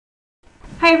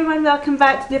Hi everyone, welcome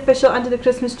back to the official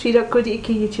UndertheChristmasTree.co.uk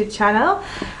YouTube channel.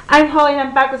 I'm Holly and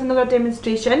I'm back with another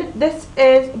demonstration. This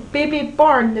is baby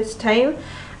born this time,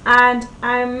 and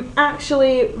I'm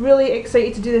actually really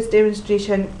excited to do this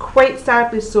demonstration, quite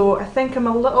sadly so. I think I'm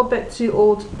a little bit too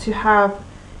old to have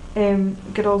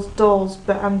girls' dolls,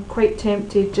 but I'm quite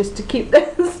tempted just to keep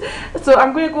this. So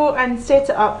I'm going to go and set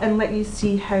it up and let you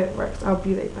see how it works. I'll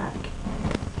be right back.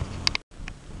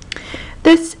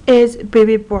 This is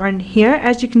baby born here.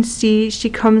 As you can see, she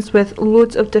comes with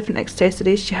loads of different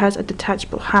accessories. She has a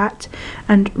detachable hat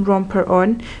and romper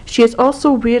on. She is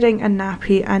also wearing a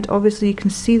nappy, and obviously you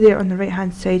can see there on the right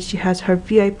hand side she has her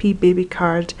VIP baby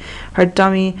card, her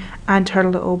dummy and her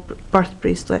little birth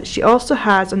bracelet. She also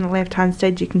has on the left hand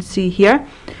side, you can see here,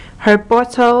 her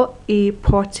bottle, a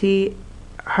potty,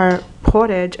 her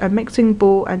porridge, a mixing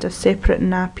bowl and a separate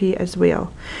nappy as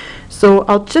well. So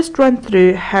I'll just run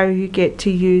through how you get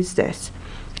to use this.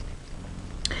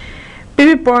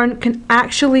 Baby born can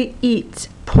actually eat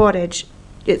porridge.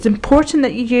 It's important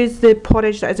that you use the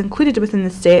porridge that is included within the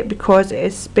set because it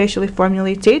is specially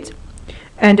formulated,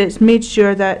 and it's made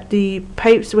sure that the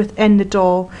pipes within the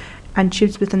doll and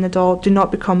tubes within the doll do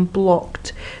not become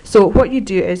blocked. So what you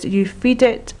do is you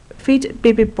feed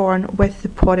baby born with the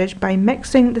porridge by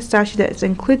mixing the sachet that is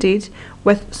included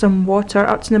with some water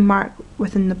up to the mark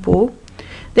within the bowl.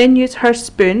 Then use her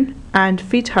spoon and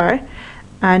feed her,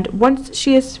 and once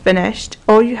she is finished,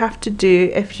 all you have to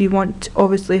do, if you want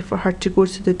obviously for her to go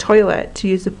to the toilet to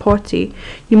use the potty,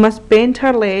 you must bend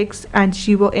her legs and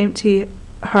she will empty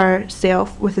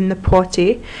herself within the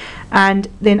potty. And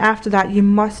then after that you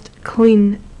must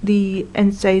clean the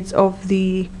insides of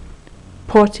the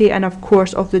potty and of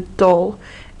course of the doll,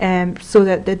 so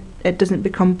that it doesn't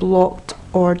become blocked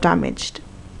or damaged.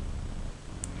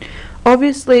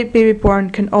 Obviously baby born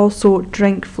can also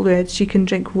drink fluids. She can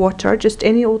drink water, just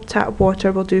any old tap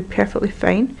water will do perfectly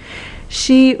fine.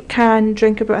 She can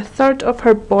drink about a third of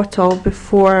her bottle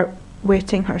before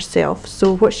wetting herself.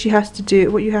 So what you have to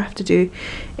do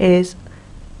is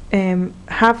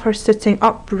have her sitting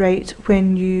upright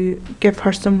when you give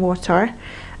her some water,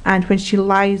 and when she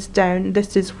lies down,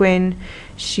 this is when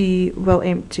she will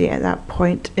empty at that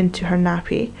point into her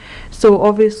nappy. So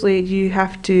obviously you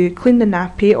have to clean the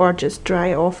nappy or just dry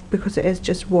it off because it is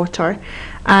just water,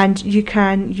 and you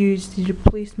can use the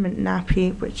replacement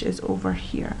nappy, which is over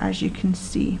here as you can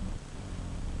see.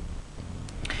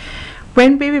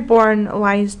 When baby born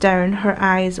lies down, her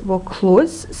eyes will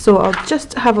close, so I'll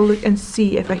just have a look and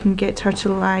see if I can get her to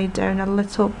lie down a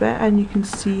little bit, and you can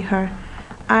see her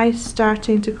eyes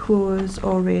starting to close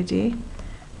already.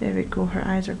 There we go, her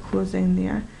eyes are closing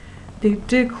there. They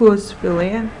do close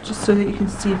fully, just so that you can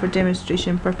see for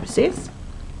demonstration purposes.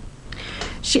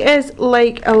 She is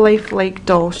like a lifelike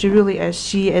doll, she really is.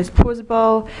 She is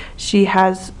posable, she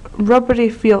has rubbery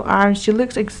feel arms, she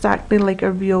looks exactly like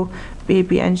a real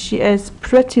baby, and she is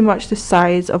pretty much the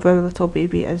size of a little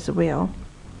baby as well.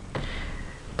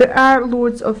 There are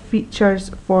loads of features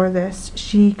for this.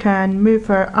 She can move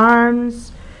her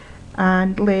arms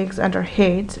and legs and her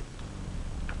head,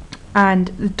 and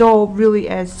the doll really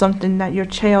is something that your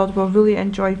child will really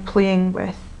enjoy playing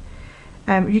with.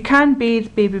 You can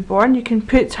bathe baby born. You can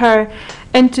put her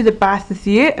into the bath with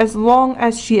you as long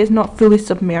as she is not fully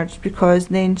submerged, because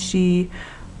then she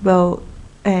will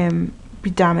be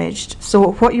damaged.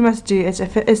 So what you must do is,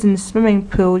 if it is in the swimming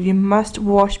pool, you must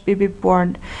wash baby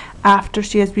born after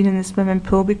she has been in the swimming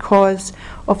pool because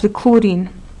of the chlorine.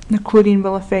 The chlorine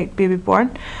will affect baby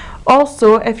born.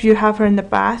 Also, if you have her in the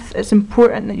bath, it's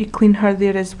important that you clean her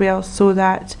there as well, so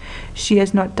that she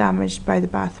is not damaged by the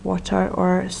bath water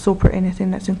or soap or anything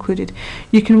that's included.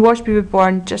 You can wash baby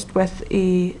born just with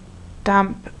a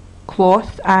damp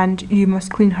cloth, and you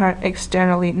must clean her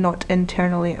externally, not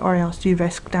internally, or else you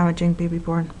risk damaging baby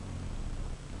born.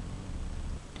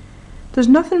 There's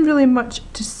nothing really much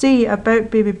to say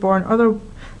about baby born other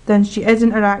than she is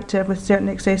interactive with certain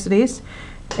accessories.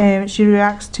 She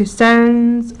reacts to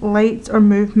sounds, lights or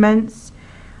movements,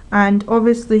 and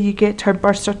obviously you get her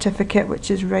birth certificate,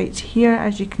 which is right here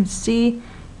as you can see,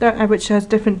 which has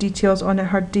different details on it,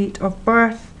 her date of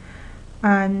birth,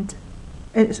 and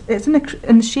it's in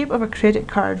the shape of a credit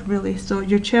card really, so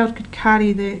your child could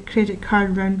carry the credit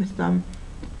card around with them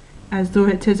as though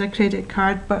it is a credit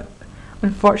card, but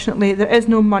unfortunately there is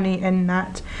no money in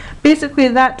that. Basically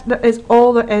that is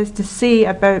all there is to say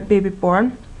about baby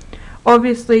born.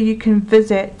 Obviously you can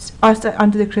visit us at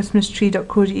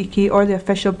UndertheChristmasTree.co.uk or the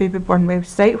official baby born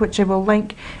website, which I will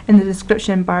link in the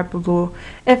description bar below.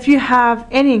 If you have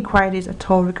any inquiries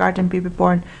at all regarding baby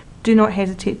born, do not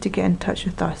hesitate to get in touch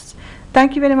with us.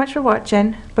 Thank you very much for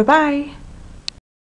watching. Bye bye.